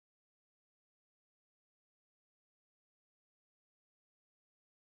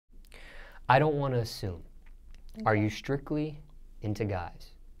I don't want to assume. Okay. Are you strictly into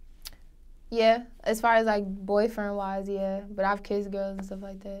guys? Yeah, as far as like boyfriend-wise, yeah. But I've kissed girls and stuff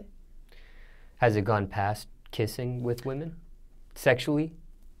like that. Has it gone past kissing with women? Sexually?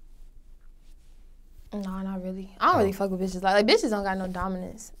 No, not really. I don't really fuck with bitches. Like bitches don't got no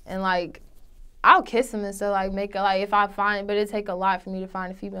dominance. And like, I'll kiss them and stuff, like make it, like if I find, but it take a lot for me to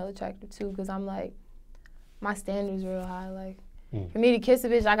find a female attractive too, because I'm like, my standards real high. Like, for me to kiss a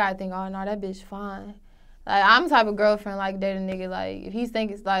bitch, I gotta think, oh no, that bitch fine. Like, I'm the type of girlfriend, like, date a nigga, like, if he's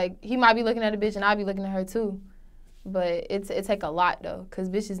thinking, like, he might be looking at a bitch and I'll be looking at her too. But it take a lot, though, because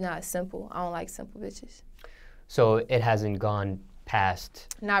bitches not simple. I don't like simple bitches. So it hasn't gone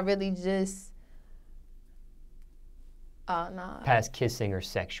past... Not really just... nah. Past kissing or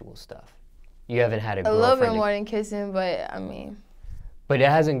sexual stuff? You haven't had a girlfriend... A little bit more than kissing, but, I mean... But it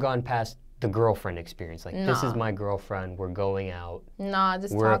hasn't gone past the girlfriend experience. Like, nah. This is my girlfriend, we're going out. Nah,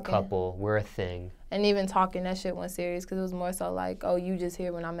 just we're talking. A couple, we're a thing. And even talking, that shit wasn't serious, because it was more so like, oh, you just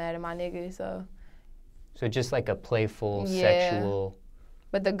here when I'm mad at my nigga, so... So just like a playful, sexual...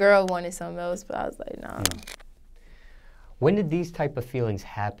 But the girl wanted something else, but I was like, nah. When did these type of feelings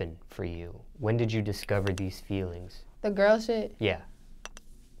happen for you? When did you discover these feelings? The girl shit? Yeah.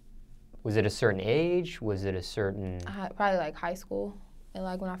 Was it a certain age? Was it a certain... Probably like high school. And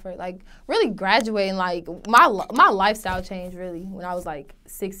like when I first, like really graduating, like my lifestyle changed really when I was like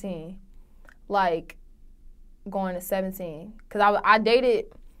 16. Like going to 17. Because I dated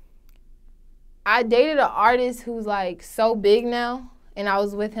an artist who's like so big now. And I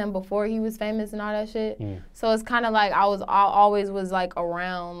was with him before he was famous and all that shit. So it's kind of like I always was like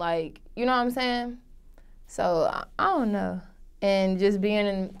around, like, you know what I'm saying? So I don't know. And just being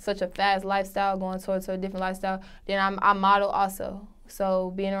in such a fast lifestyle, going towards a different lifestyle. Then I model also.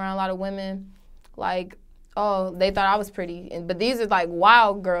 So being around a lot of women, like, oh, they thought I was pretty. But these are like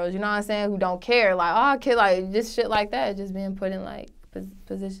wild girls, you know what I'm saying, who don't care. Like, oh, kid, like just shit like that. Just being put in like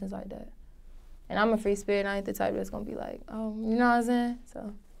positions like that. And I'm a free spirit. I ain't the type that's going to be like, oh, you know what I'm saying?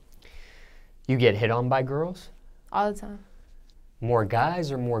 So. You get hit on by girls? All the time. More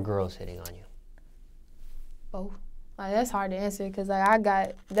guys or more girls hitting on you? Both. Like, that's hard to answer because, like, I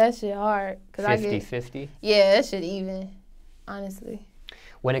got that shit hard. 50-50? Yeah, that shit even, honestly.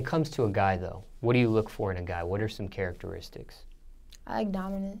 When it comes to a guy, though, what do you look for in a guy? What are some characteristics? I like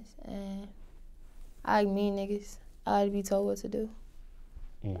dominance, and I like mean niggas. I like to be told what to do.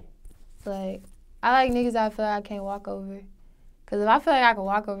 Like, I like niggas that I feel like I can't walk over. Because if I feel like I can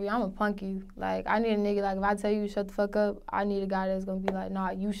walk over you, I'm going to punk you. Like, I need a nigga, like, if I tell you shut the fuck up, I need a guy that's going to be like,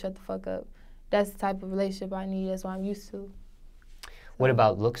 nah, you shut the fuck up. That's the type of relationship I need. That's what I'm used to. So, what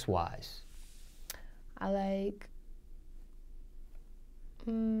about looks-wise? I like...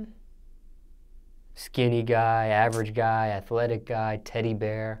 Skinny guy, average guy, athletic guy, teddy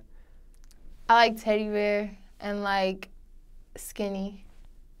bear? I like teddy bear and, like, skinny.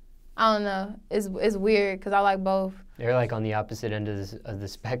 I don't know. It's weird because I like both. They're like on the opposite end of the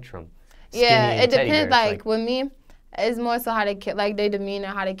spectrum. Skinny yeah, it bears, depends. Like with me, it's more so how they like they demeanor,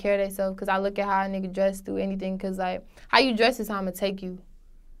 how they carry themselves. Because I look at how a nigga dress through anything. Because like how you dress is how I'm gonna take you.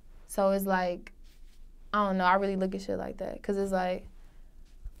 So it's like, I don't know. I really look at shit like that. Because it's like,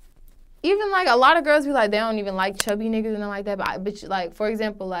 even like a lot of girls be like they don't even like chubby niggas and nothing like that. But like for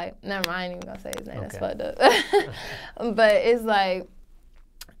example, like never mind. I ain't even gonna say his name. Okay. That's fucked up. But it's like.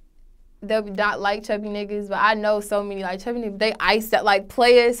 They'll not like chubby niggas, but I know so many like chubby niggas, they ice that like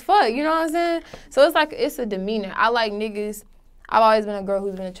play as fuck, you know what I'm saying? So it's like, it's a demeanor. I like niggas, I've always been a girl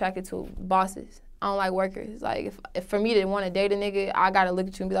who's been attracted to bosses. I don't like workers. Like if for me to want to date a nigga, I gotta look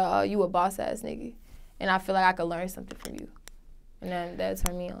at you and be like, oh, you a boss ass nigga. And I feel like I could learn something from you. And then that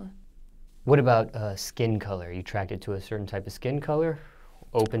turned me on. What about skin color? Are you attracted to a certain type of skin color?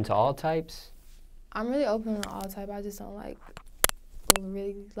 Open to all types? I'm really open to all types. I just don't like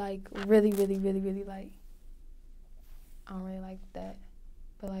really like I don't really like that,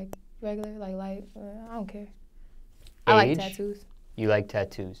 but like regular like light, I don't care. I like tattoos. You like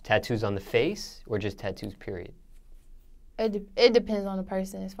tattoos? Tattoos on the face or just tattoos period? It depends on the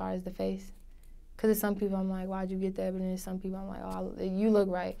person as far as the face, because there's some people I'm like, why'd you get that? But then there's some people I'm like, oh, you look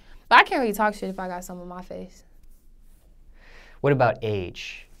right, but I can't really talk shit if I got some on my face. What about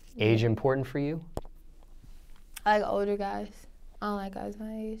age? Age important for you? I like older guys. I don't like guys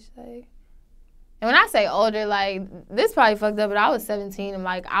my age, like. And when I say older, like, this probably fucked up, but I was 17 and,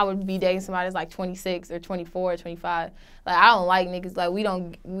 like, I would be dating somebody that's, like, 26 or 24 or 25. Like, I don't like niggas. Like, we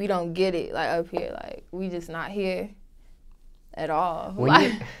don't get it, like, up here. Like, we just not here at all.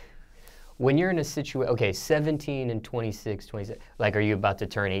 When you're in a situation, okay, 17 and 26, 27, like, are you about to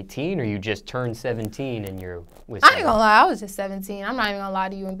turn 18 or you just turned 17 and you're with I ain't gonna lie, I was just 17. I'm not even gonna lie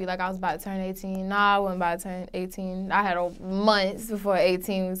to you and be like I was about to turn 18. Nah, I wasn't about to turn 18. I had months before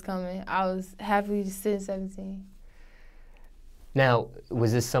 18 was coming. I was happy just sitting 17. Now,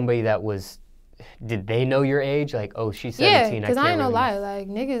 was this somebody that was, did they know your age? Like, oh, she's Yeah, 17, because I ain't no really lie. Like,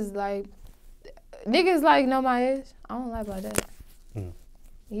 niggas know my age. I don't lie about that. Mm.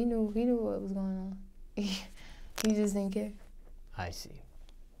 He knew what was going on. He just didn't care. I see.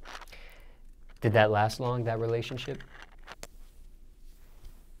 Did that last long, that relationship?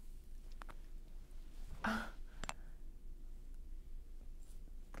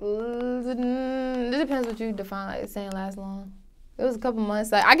 It depends what you define like saying last long. It was a couple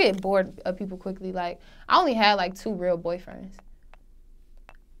months. Like I get bored of people quickly. Like I only had like 2 real boyfriends,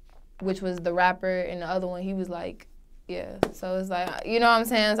 which was the rapper and the other one. He was like, yeah. So it's like, you know what I'm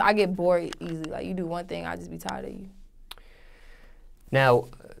saying? So I get bored easily. Like you do one thing, I just be tired of you. Now,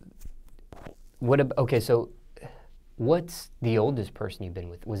 okay, so what's the oldest person you've been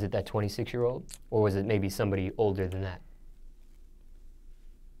with? Was it that 26-year-old, or was it maybe somebody older than that?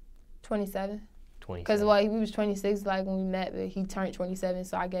 27. 27. Because he was 26 like when we met, but he turned 27,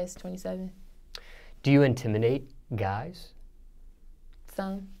 so I guess 27. Do you intimidate guys?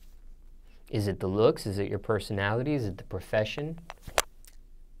 Some. Is it the looks? Is it your personality? Is it the profession?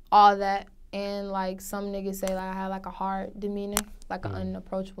 All that. And like some niggas say like I have like a hard demeanor, like an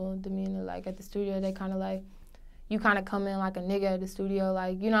unapproachable demeanor. Like at the studio, they kind of like, you kind of come in like a nigga at the studio,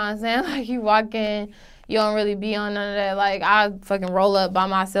 like, you know what I'm saying? Like you walk in, you don't really be on none of that. Like I fucking roll up by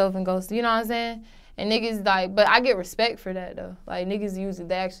myself and go, you know what I'm saying? And niggas like, but I get respect for that though. Like niggas usually,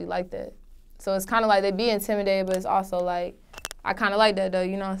 they actually like that. So it's kind of like they be intimidated, but it's also like, I kind of like that though,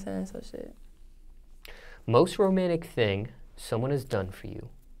 you know what I'm saying? So shit. Most romantic thing someone has done for you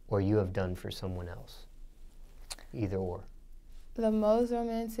or you have done for someone else? Either or. The most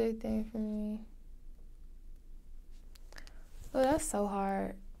romantic thing for me. Oh, that's so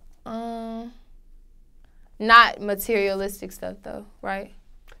hard. Not materialistic stuff though, right?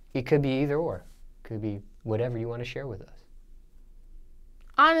 It could be either or. Could be whatever you want to share with us.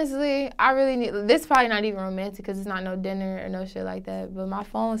 Honestly, I really need, this is probably not even romantic because it's not no dinner or no shit like that, but my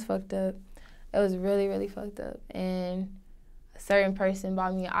phone was fucked up. It was really, really fucked up. And a certain person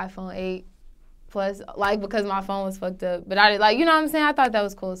bought me an iPhone 8 Plus, like, because my phone was fucked up. But I did, like, you know what I'm saying? I thought that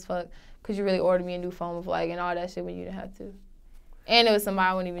was cool as fuck because you really ordered me a new phone with, like, and all that shit when you didn't have to. And it was somebody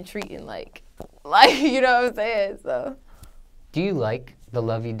I wasn't even treating, like, you know what I'm saying? So. Do you like the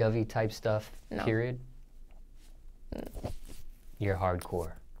lovey-dovey type stuff, No. period? No. You're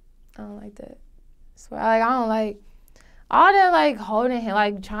hardcore. I don't like that. Swear, like, I don't like all that, like, holding him,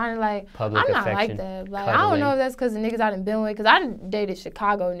 like, trying to, like, Public I'm not affection, like that. Like, cuddling. I don't know if that's because the niggas I done been with, because I done dated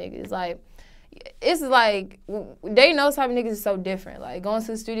Chicago niggas. Like, it's like, they know type of niggas is so different. Like, going to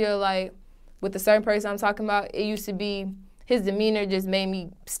the studio, like, with a certain person I'm talking about, it used to be, his demeanor just made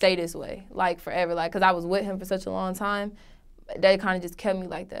me stay this way, like, forever. Like, because I was with him for such a long time, they kind of just kept me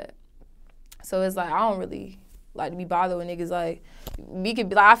like that. So it's like, I don't really like to be bothered with niggas. Like, we could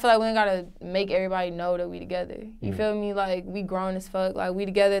be like, I feel like we ain't gotta make everybody know that we together. You feel me? Like, we grown as fuck. Like, we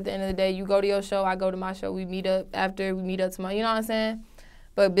together at the end of the day. You go to your show, I go to my show. We meet up after, we meet up tomorrow. You know what I'm saying?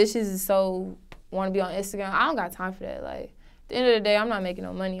 But bitches is so want to be on Instagram. I don't got time for that. Like, at the end of the day, I'm not making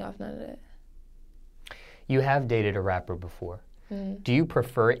no money off none of that. You have dated a rapper before. Mm. Do you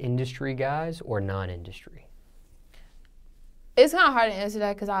prefer industry guys or non-industry? It's kind of hard to answer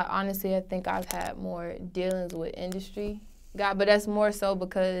that because I think I've had more dealings with industry guys, but that's more so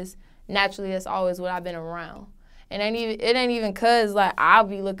because naturally that's always what I've been around. And it ain't even cause like I'll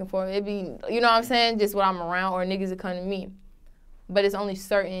be looking for it. It be, you know what I'm saying, just what I'm around or niggas that come to me. But it's only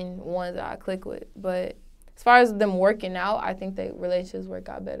certain ones that I click with. But as far as them working out, I think that relationships work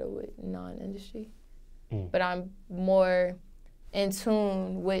out better with non-industry. But I'm more in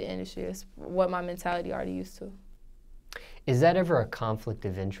tune with industry. It's what my mentality already used to. Is that ever a conflict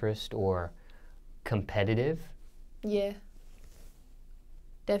of interest or competitive? Yeah.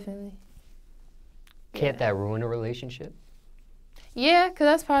 Definitely. Can't that ruin a relationship? Yeah, because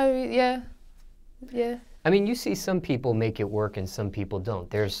that's probably, yeah. Yeah. I mean, you see some people make it work and some people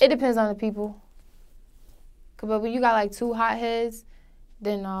don't. It depends on the people. But when you got like 2 hotheads,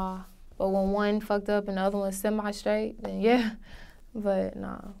 then but when one fucked up and the other one's semi-straight, then yeah. But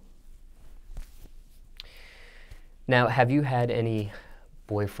nah. Now, have you had any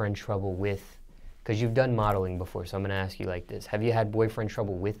boyfriend trouble with, because you've done modeling before, so I'm going to ask you like this. Have you had boyfriend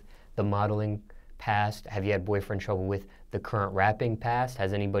trouble with the modeling past? Have you had boyfriend trouble with the current rapping past?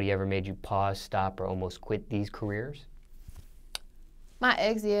 Has anybody ever made you pause, stop, or almost quit these careers? My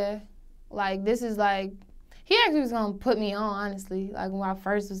ex, yeah. Like, this is like, he actually was going to put me on, honestly, like when I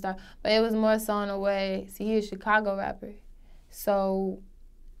first was starting. But it was more so in a way, see, he's a Chicago rapper. So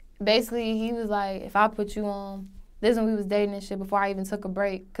basically, he was like, if I put you on, this is when we was dating and shit before I even took a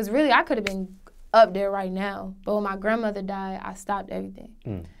break. Because really, I could have been up there right now. But when my grandmother died, I stopped everything.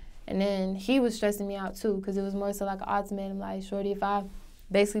 And then he was stressing me out too, because it was more so like an ultimatum, like, shorty, if I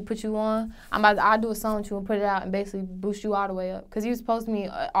basically put you on, I'll do a song with you and put it out and basically boost you all the way up. Because he was supposed to me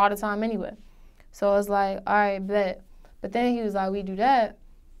all the time anyway. So it's like, all right, bet. But then he was like, we do that,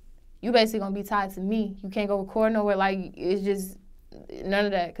 you basically going to be tied to me. You can't go record nowhere. Like, it's just none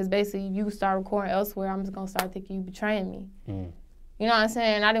of that. Because basically, if you start recording elsewhere, I'm just going to start thinking you betraying me. You know what I'm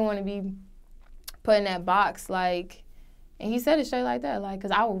saying? I didn't want to be put in that box, like, and he said it straight like that, like, because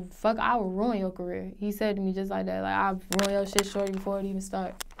I will ruin your career. He said to me just like that, like, I'll ruin your shit shorty before it even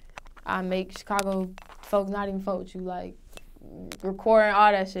start. I make Chicago folks not even fuck with you, like, recording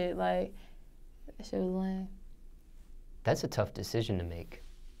all that shit, like, that shit was lame. That's a tough decision to make.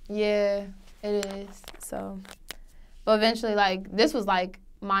 Yeah, it is, so. But eventually, like, this was like,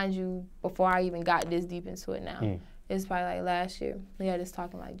 mind you, before I even got this deep into it now. It's probably like last year. We had this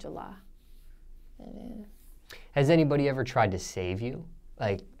talking like July. And then. Has anybody ever tried to save you?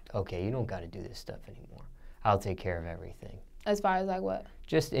 Like, okay, you don't got to do this stuff anymore. I'll take care of everything. As far as like what?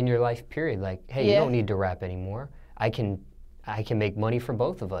 Just in your life period. Like, hey, you don't need to rap anymore. I can make money for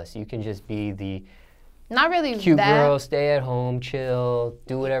both of us. You can just be the not really cute that. girl, stay at home, chill,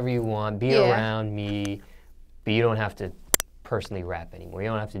 do whatever you want, be around me, but you don't have to personally rap anymore. You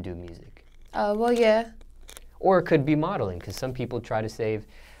don't have to do music. Well, yeah. Or it could be modeling, because some people try to save.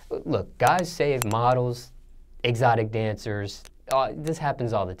 Look, guys save models, exotic dancers. This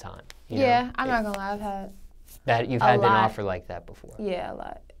happens all the time. You know? I'm not gonna lie. I've had that you've had an offer like that before. Yeah, a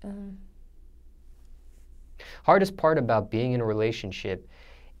lot. Hardest part about being in a relationship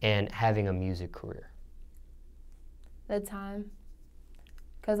and having a music career? The time.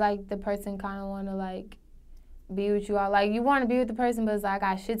 Because, like, the person kind of want to, like, be with you all. Like, you want to be with the person, but it's like,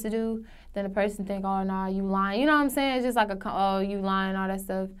 I got shit to do. Then the person think, oh, nah, you lying. You know what I'm saying? It's just like, oh, you lying, all that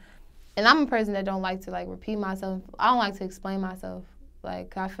stuff. And I'm a person that don't like to, like, repeat myself. I don't like to explain myself.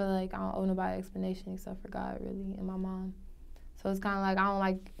 Like, I feel like I don't owe nobody explanation except for God, really, and my mom. So it's kind of like I don't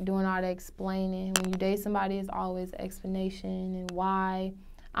like doing all that explaining. When you date somebody, it's always explanation and why.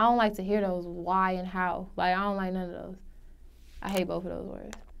 I don't like to hear those why and how. Like, I don't like none of those. I hate both of those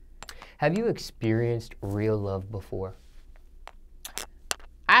words. Have you experienced real love before?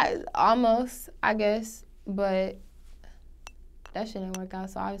 Almost, I guess, but that shit didn't work out,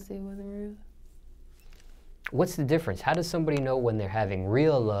 so obviously it wasn't real. What's the difference? How does somebody know when they're having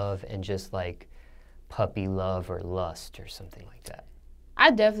real love and just like puppy love or lust or something like that?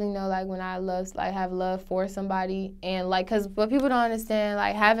 I definitely know, like, when I love, like, have love for somebody, and like, cause what people don't understand,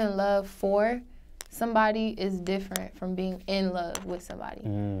 like, having love for somebody is different from being in love with somebody.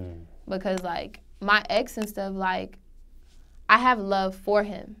 Because, like, my ex and stuff, like, I have love for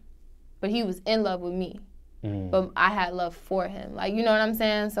him, but he was in love with me. But I had love for him. Like, you know what I'm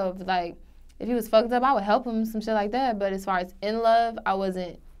saying? So, if he was fucked up, I would help him, some shit like that. But as far as in love, I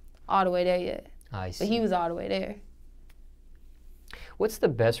wasn't all the way there yet. I see. But he was all the way there. What's the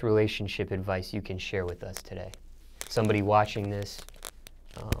best relationship advice you can share with us today? Somebody watching this,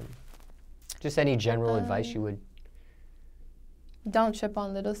 just any general advice you would? Don't trip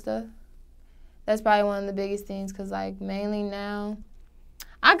on little stuff. That's probably one of the biggest things, because, like, mainly now,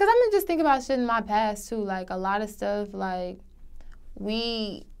 because I'm going to just think about shit in my past, too. Like, a lot of stuff, like,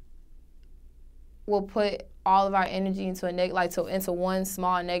 we will put all of our energy into into one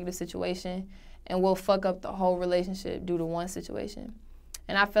small negative situation, and we'll fuck up the whole relationship due to one situation.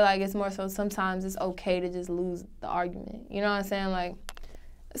 And I feel like it's more so sometimes it's okay to just lose the argument. You know what I'm saying? Like,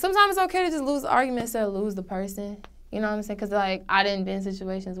 sometimes it's okay to just lose the argument instead of lose the person. You know what I'm saying? Because, like, I didn't be in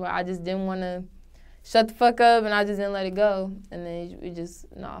situations where I just didn't want to shut the fuck up and I just didn't let it go. And then it just,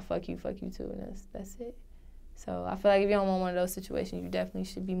 nah, fuck you too. And that's it. So I feel like if you don't want one of those situations, you definitely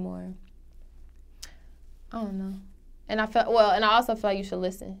should be more, I don't know. And I also feel like you should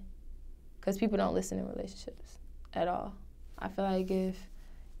listen. Because people don't listen in relationships at all. I feel like if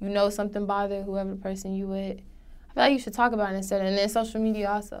you know something bothers whoever the person you with, I feel like you should talk about it instead. And then social media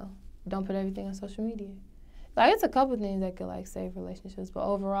also. Don't put everything on social media. Like, it's a couple things that could, like, save relationships. But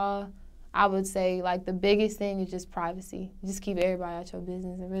overall, I would say, like, the biggest thing is just privacy. Just keep everybody out your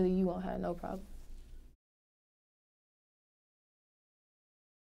business, and really you won't have no problems.